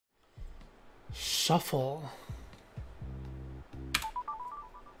Shuffle.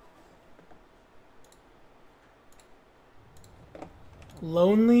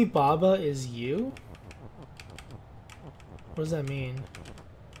 Lonely Baba is you? What does that mean?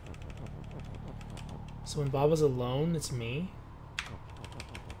 So when Baba's alone, it's me?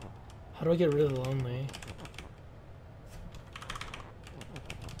 How do I get rid of the lonely?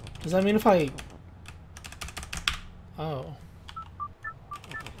 Does that mean if I... Oh.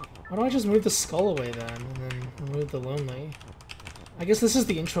 Why don't I just move the skull away then, and then remove the lonely? I guess this is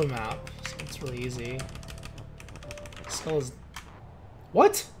the intro map, so it's really easy. Skull is...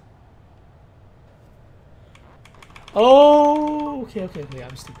 What? Oh! Okay,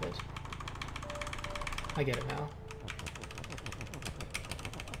 I'm stupid. I get it now.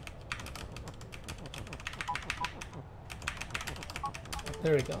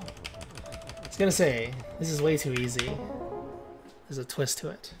 There we go. I was gonna say, this is way too easy. There's a twist to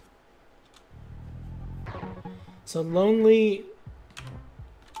it. So lonely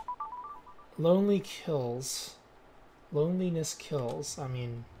kills. Loneliness kills. I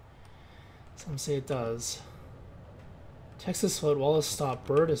mean, some say it does. Text is float, wall is stop,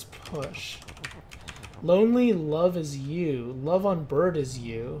 bird is push. Lonely love is you. Love on bird is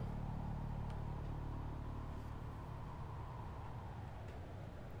you.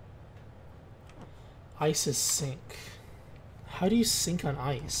 Ice is sink. How do you sink on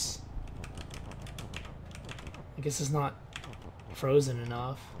ice? I guess it's not frozen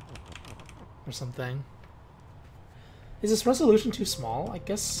enough or something. Is this resolution too small? I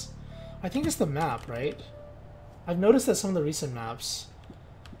think it's the map, right? I've noticed that some of the recent maps,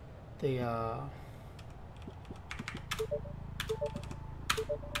 they I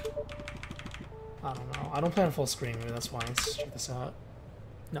don't know. I don't play on full screen, maybe that's why. Let's check this out.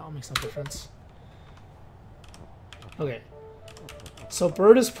 No, it makes no difference. Okay. So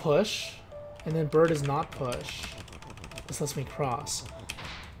bird is push, and then bird is not push. This lets me cross.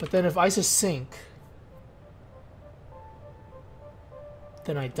 But then if ice is sink,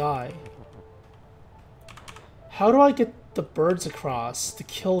 then I die. How do I get the birds across to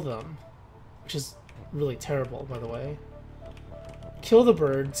kill them? Which is really terrible, by the way. Kill the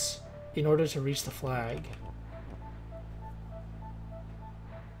birds in order to reach the flag.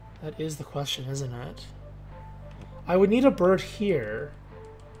 That is the question, isn't it? I would need a bird here.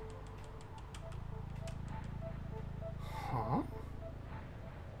 Huh?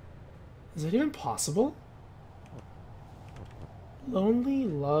 Is it even possible? Lonely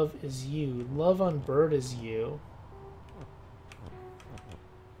love is you. Love on bird is you.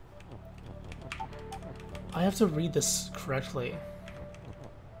 I have to read this correctly.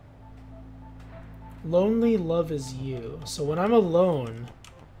 Lonely love is you. So when I'm alone,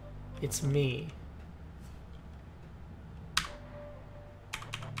 it's me.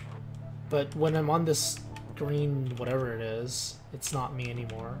 But when I'm on this green whatever it is, it's not me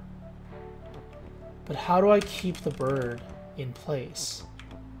anymore. But how do I keep the bird in place?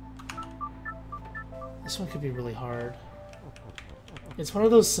 This one could be really hard. It's one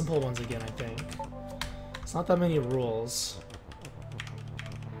of those simple ones again, I think. It's not that many rules,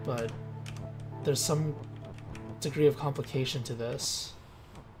 but there's some degree of complication to this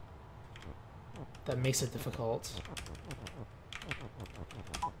that makes it difficult.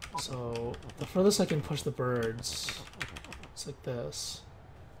 So the furthest I can push the birds, it's like this.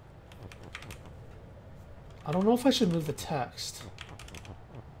 I don't know if I should move the text.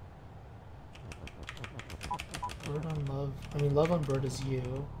 Bird on love. I mean, love on bird is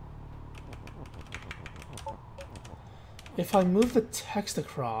you. If I move the text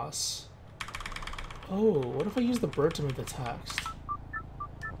across... Oh, what if I use the bird to move the text?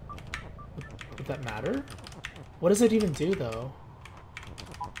 Would that matter? What does it even do, though?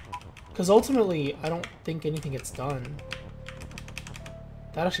 Because ultimately, I don't think anything gets done.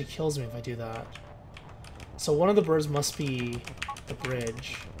 That actually kills me if I do that. So one of the birds must be the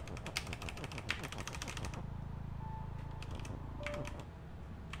bridge.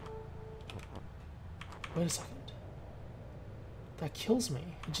 Wait a second. That kills me.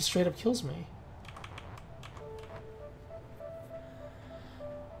 It just straight up kills me.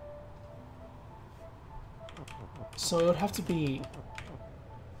 So it would have to be...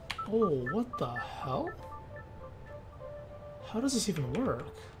 Oh, what the hell? How does this even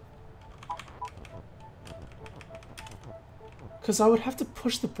work? Because I would have to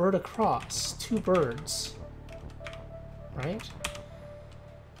push the bird across. Two birds. Right?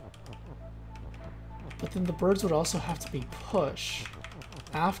 But then the birds would also have to be pushed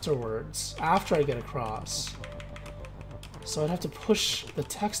afterwards, after I get across. So I'd have to push the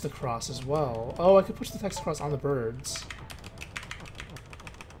text across as well. Oh, I could push the text across on the birds.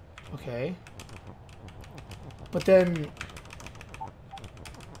 Okay. But then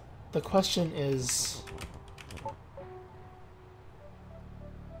the question is...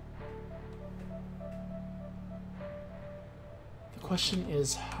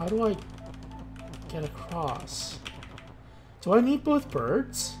 how do I get across? Do I need both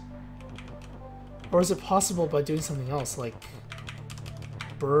birds? Or is it possible by doing something else, like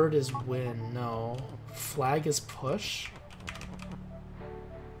bird is win? No. Flag is push?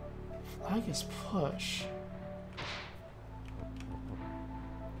 Flag is push.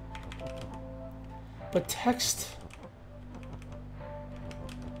 But text...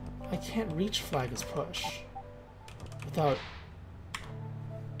 I can't reach flag is push without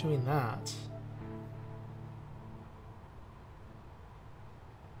doing that.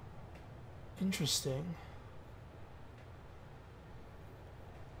 Interesting.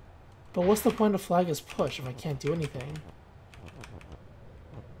 But what's the point of flag is push if I can't do anything?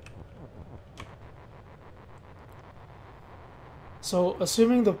 So,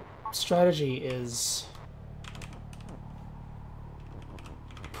 assuming the strategy is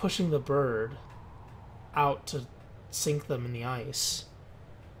pushing the bird out to sink them in the ice,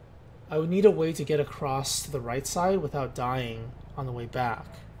 I would need a way to get across to the right side without dying on the way back.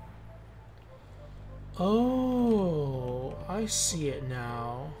 Oh, I see it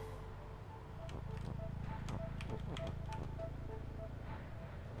now.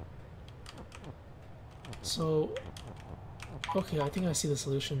 So, okay, I think I see the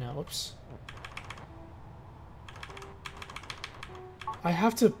solution now. Oops. I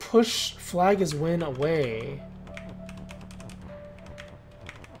have to push flag is win away.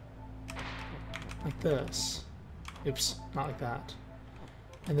 Like this. Oops, not like that.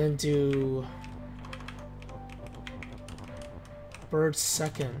 And then do bird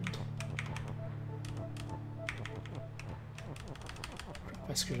second.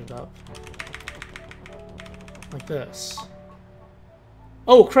 I screwed it up. Like this.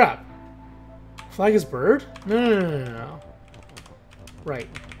 Oh crap! Flag is bird? No. Right.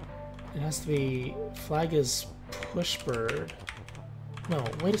 It has to be flag is push bird. No,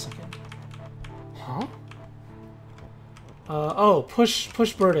 wait a second. Huh? Oh, push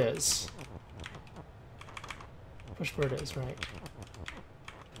bird is. Push bird is, right.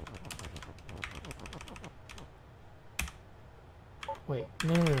 Wait,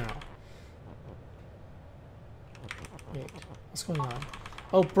 no. Wait, what's going on?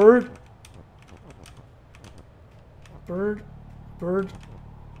 Oh, bird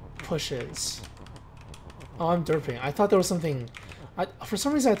pushes. Oh, I'm derping. I thought there was something... for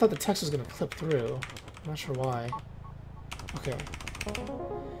some reason, I thought the text was going to clip through. I'm not sure why. Okay.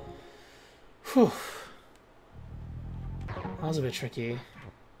 Whew. That was a bit tricky.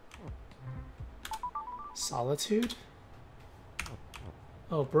 Solitude?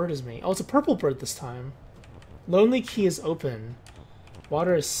 Oh, bird is me. Oh, it's a purple bird this time. Lonely key is open.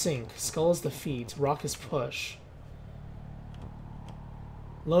 Water is sink. Skull is the feet. Rock is push.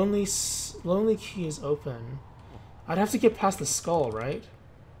 Lonely key is open. I'd have to get past the skull, right?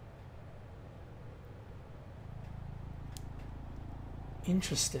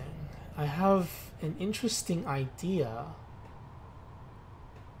 Interesting. I have an interesting idea.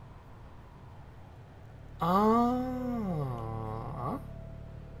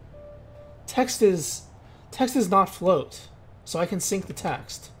 Text is not float, so I can sync the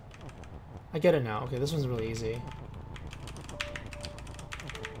text. I get it now. Okay, this one's really easy.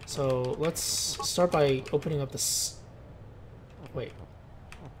 So let's start by opening up this. Wait.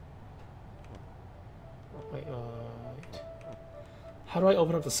 How do I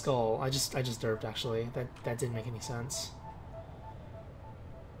open up the skull? I just derped actually. That didn't make any sense.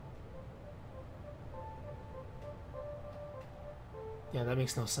 Yeah, that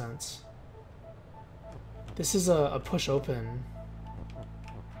makes no sense. This is a push open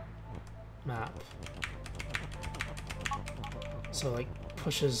map. So like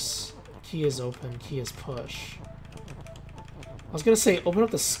pushes, key is open, key is push. I was gonna say open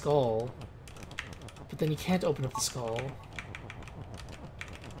up the skull, but then you can't open up the skull.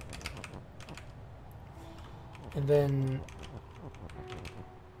 And then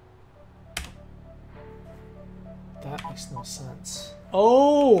that makes no sense.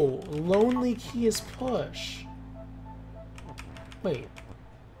 Oh, lonely key is push. Wait.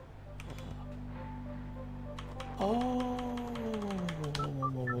 Oh.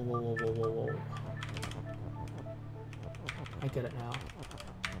 Whoa. I get it now.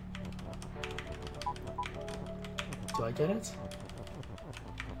 Do I get it?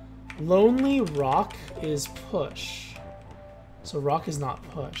 Lonely rock is push. So rock is not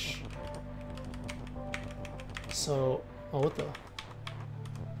push. So, oh, what the?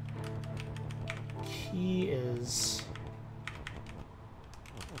 key is...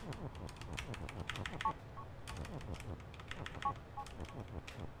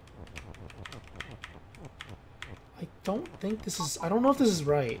 I don't think this is... I don't know if this is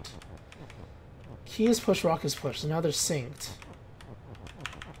right. Key is push, rock is push, so now they're synced.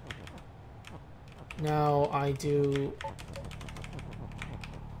 Now I do...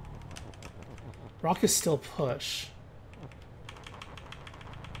 Rock is still push.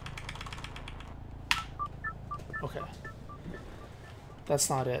 Okay. That's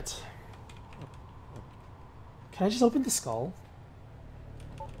not it. Can I just open the skull?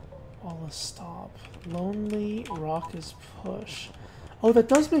 All stop. Lonely, rock is push. Oh, that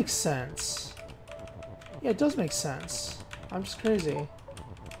does make sense. Yeah, it does make sense. I'm just crazy.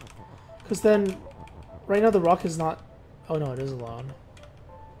 Because then, right now the rock is not... Oh no, it is alone.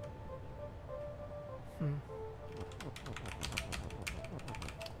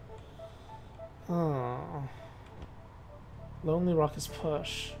 Oh. Lonely rock is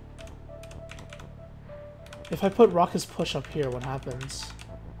push. If I put rock is push up here, what happens?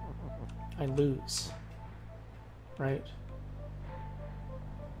 I lose. Right?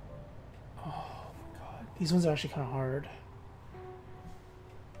 Oh my god. These ones are actually kind of hard.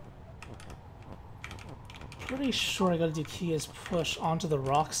 Pretty sure I gotta do key as push onto the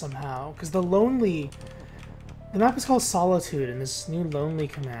rock somehow. Because the lonely... The map is called Solitude, and this new lonely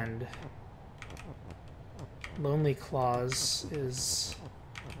command... Lonely clause is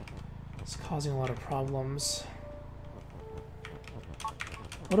causing a lot of problems.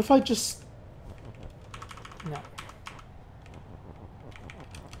 What if I just... No.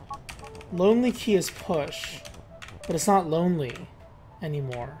 Lonely key is push, but it's not lonely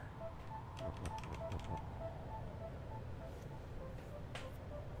anymore.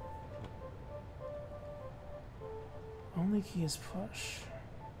 Lonely key is push.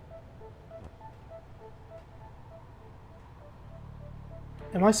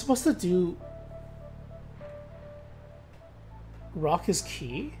 Am I supposed to do rock is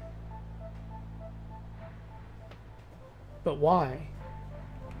key? But why?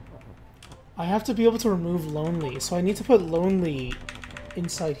 I have to be able to remove lonely, so I need to put lonely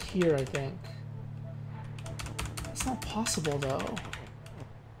inside here, I think. That's not possible, though.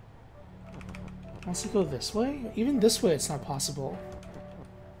 Unless I go this way? Even this way, it's not possible.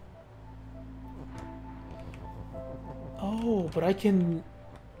 Oh, but I can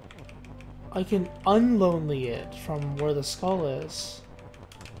unlonely it from where the skull is.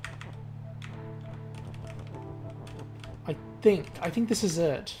 I think this is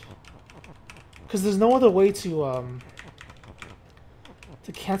it. Because there's no other way to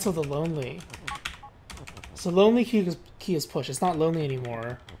cancel the lonely. So lonely key is push. It's not lonely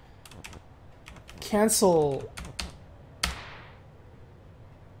anymore. Cancel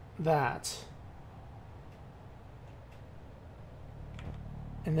that.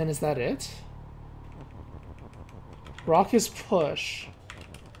 And then is that it? Rock is push.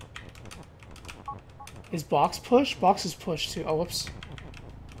 Is box push? Box is push too. Oh, whoops.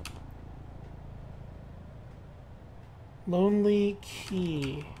 Lonely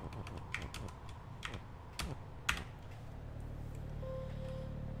key.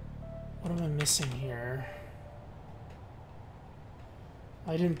 What am I missing here?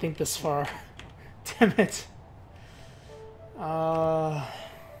 I didn't think this far. Damn it. How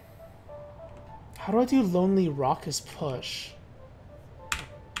do I do lonely rock is push?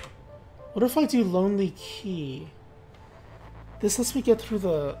 What if I do lonely key? This lets me get through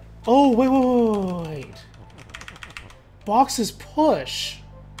the... Oh, wait. Box is push.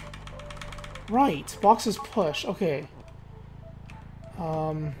 Right, box is push. Okay.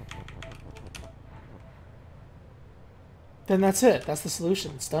 Then that's it. That's the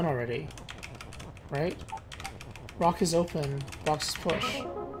solution. It's done already. Right? Rock is open. Box is push.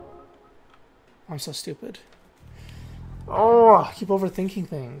 I'm so stupid. Oh, I keep overthinking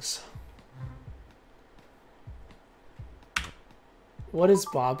things. What is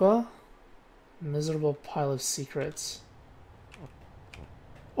Baba? Miserable pile of secrets.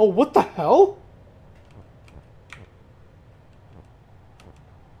 Oh, what the hell?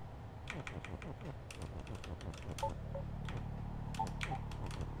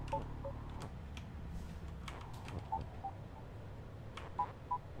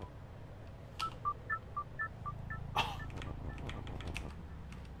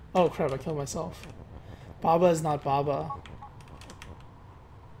 Oh crap, I killed myself. Baba is not Baba.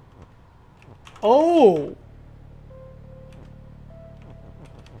 Oh!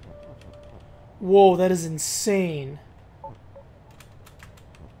 Whoa, that is insane.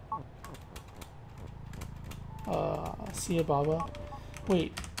 See ya, Baba.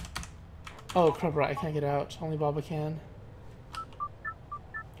 Wait. Oh, crap, right, I can't get out. Only Baba can.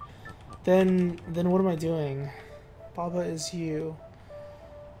 Then what am I doing? Baba is you.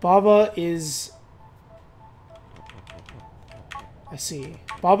 Baba is... I see.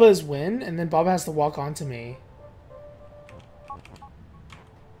 Baba is win, and then Baba has to walk onto me.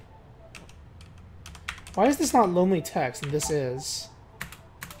 Why is this not lonely text, and this is?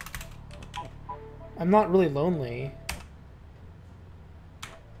 I'm not really lonely.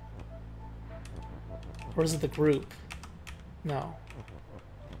 Or is it the group? No.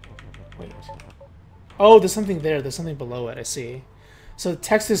 Wait. Oh, there's something there. There's something below it. I see. So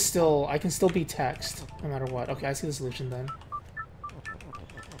text is still... I can still be text, no matter what. Okay, I see the solution then.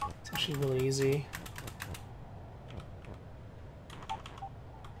 It's actually really easy.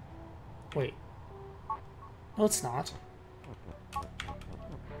 Wait. No, it's not.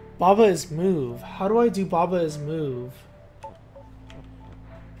 Baba is move. How do I do Baba is move?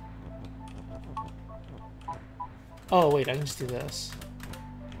 Oh, wait, I can just do this.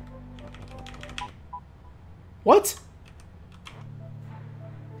 What?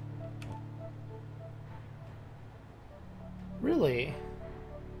 Really?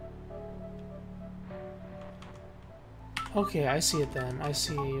 Okay, I see it then. I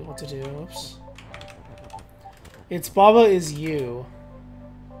see what to do. Oops. It's Baba is you.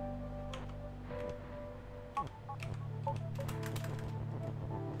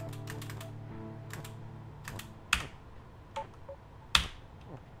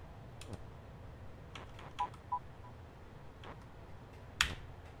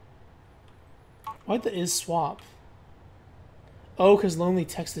 Why'd the is swap? Oh, because lonely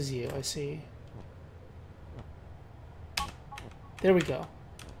text is you. I see. There we go.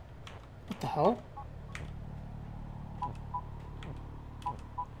 What the hell?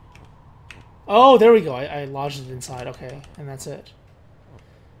 Oh, there we go. I lodged it inside. Okay, and that's it.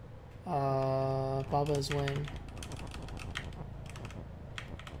 Baba's win.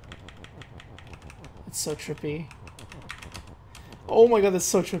 It's so trippy. Oh my god, that's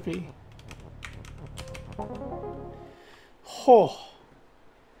so trippy. Oh.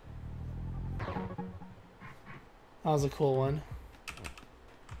 That was a cool one.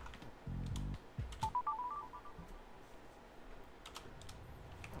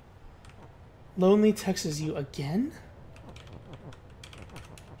 Lonely texts you again?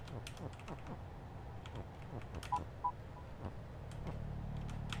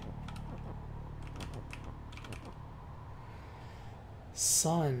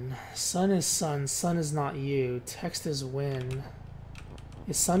 Sun. Sun is sun. Sun is not you. Text is win.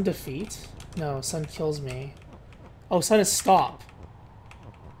 Is sun defeat? No, sun kills me. Oh, sun is stop.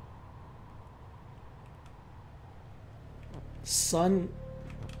 Sun...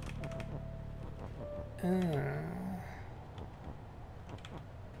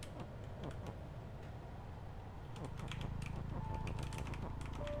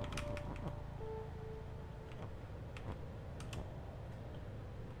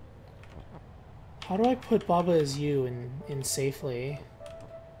 How do I put Baba as you in safely?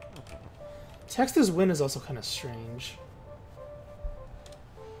 Text as win is also kind of strange.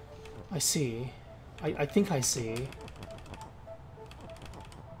 I see. I think I see.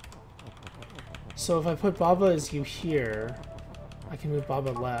 So if I put Baba as you here, I can move Baba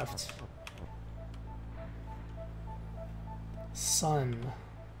left. Sun.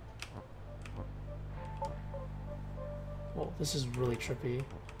 Whoa, this is really trippy.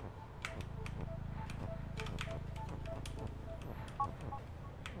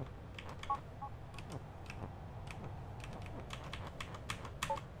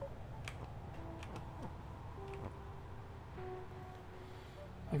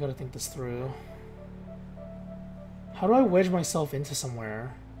 I gotta think this through. How do I wedge myself into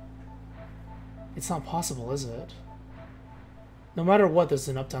somewhere? It's not possible, is it? No matter what, there's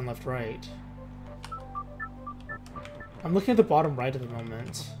an up, down, left, right. I'm looking at the bottom right at the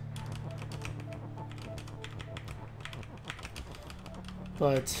moment.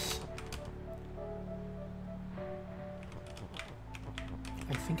 But...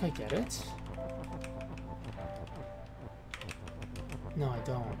 I think I get it? No, I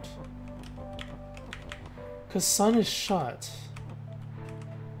don't. Because sun is shut.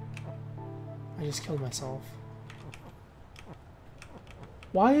 I just killed myself.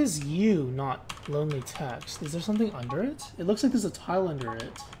 Why is you not lonely text? Is there something under it? It looks like there's a tile under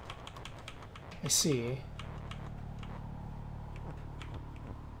it. I see.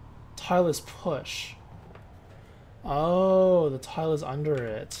 Tile is push. Oh, the tile is under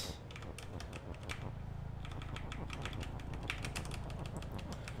it.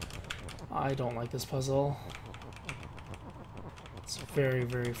 I don't like this puzzle. It's very,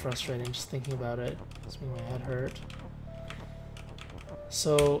 very frustrating just thinking about it. It's making my head hurt.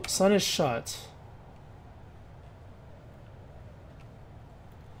 So, sun is shut.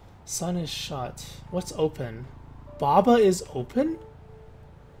 Sun is shut. What's open? Baba is open?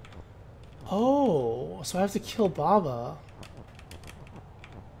 Oh, so I have to kill Baba.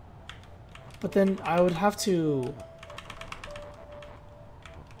 But then I would have to...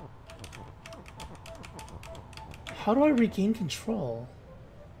 How do I regain control?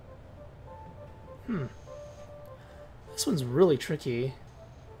 This one's really tricky.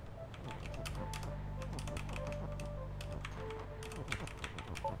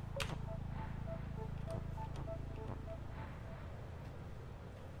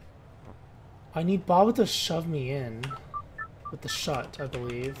 I need Baba to shove me in with the shut, I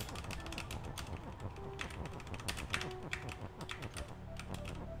believe.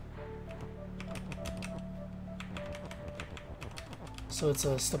 So it's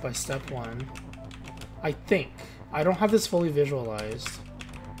a step-by-step one. I think. I don't have this fully visualized.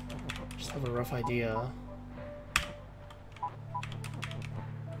 Just have a rough idea.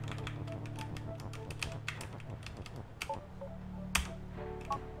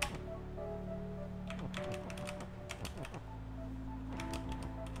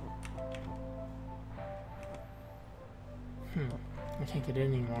 I can't get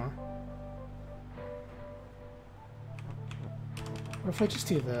in anymore. What if I just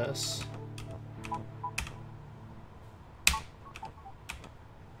do this?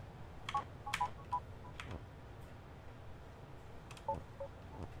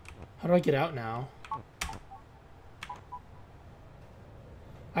 How do I get out now?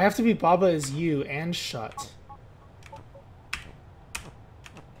 I have to be Baba is you and shut.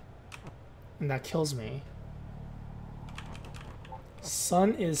 And that kills me.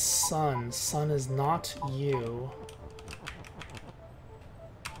 Sun is sun. Sun is not you.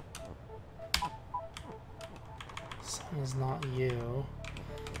 Sun is not you.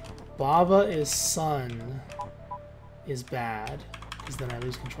 Baba is sun is bad. Because then I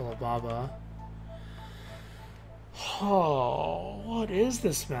lose control of Baba. Oh, what is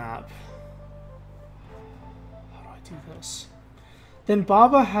this map? How do I do this? Then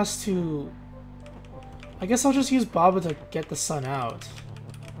Baba has to... I guess I'll just use Baba to get the sun out.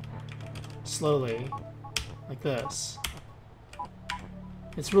 Slowly. Like this.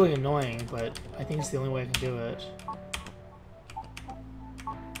 It's really annoying, but I think it's the only way I can do it.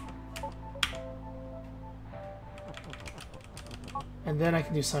 And then I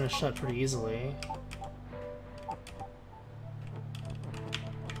can do sun is shut pretty easily.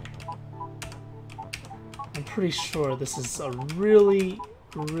 I'm pretty sure this is a really,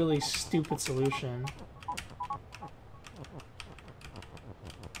 really stupid solution.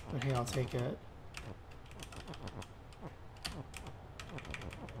 But hey, I'll take it.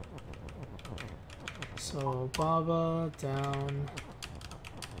 So, Baba, down.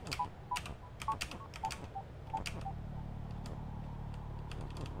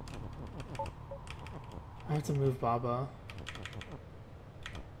 I have to move Baba.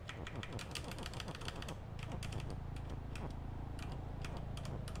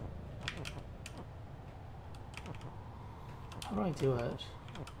 How do I do it?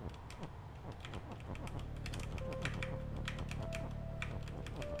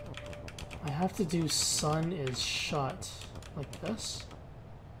 I have to do sun is shut like this?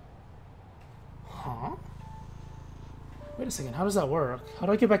 Huh? Wait a second, how does that work? How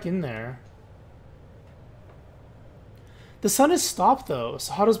do I get back in there? The sun is stopped though,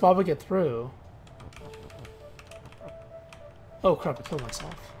 so how does Baba get through? Oh crap, I killed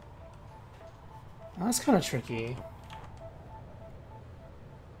myself. That's kind of tricky.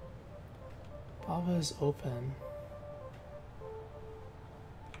 Baba is open.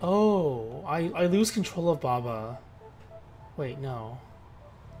 Oh, I lose control of Baba. Wait, no.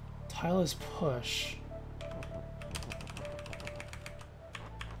 Tile is push.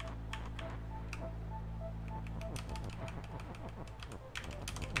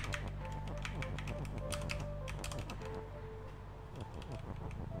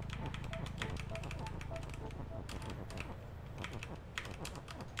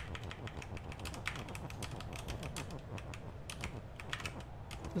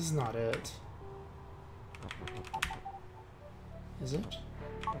 This is not it. Is it?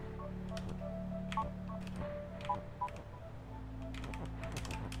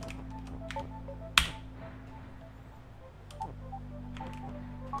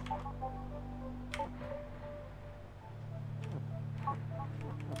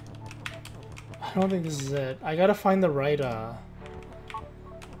 I don't think this is it. I gotta find the right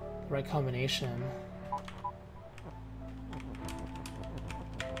combination.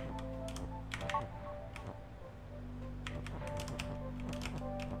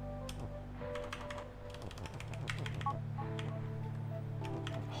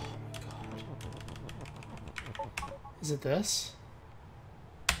 Is it this?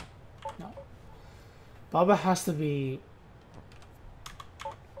 No. Baba has to be...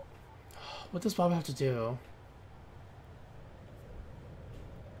 What does Baba have to do?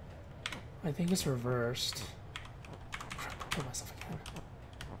 I think it's reversed. Crap, I put myself again.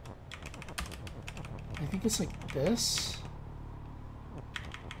 I think it's like this.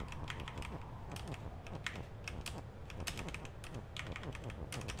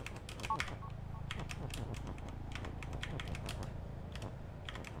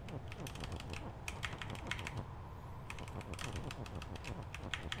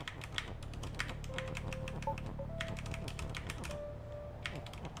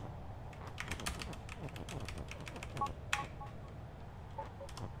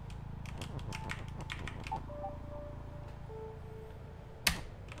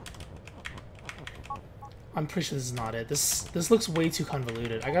 I'm pretty sure this is not it. This looks way too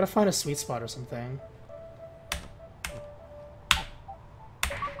convoluted. I gotta find a sweet spot or something.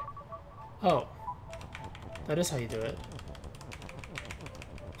 Oh. That is how you do it.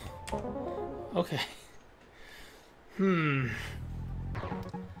 Okay. That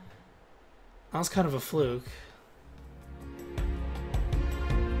was kind of a fluke.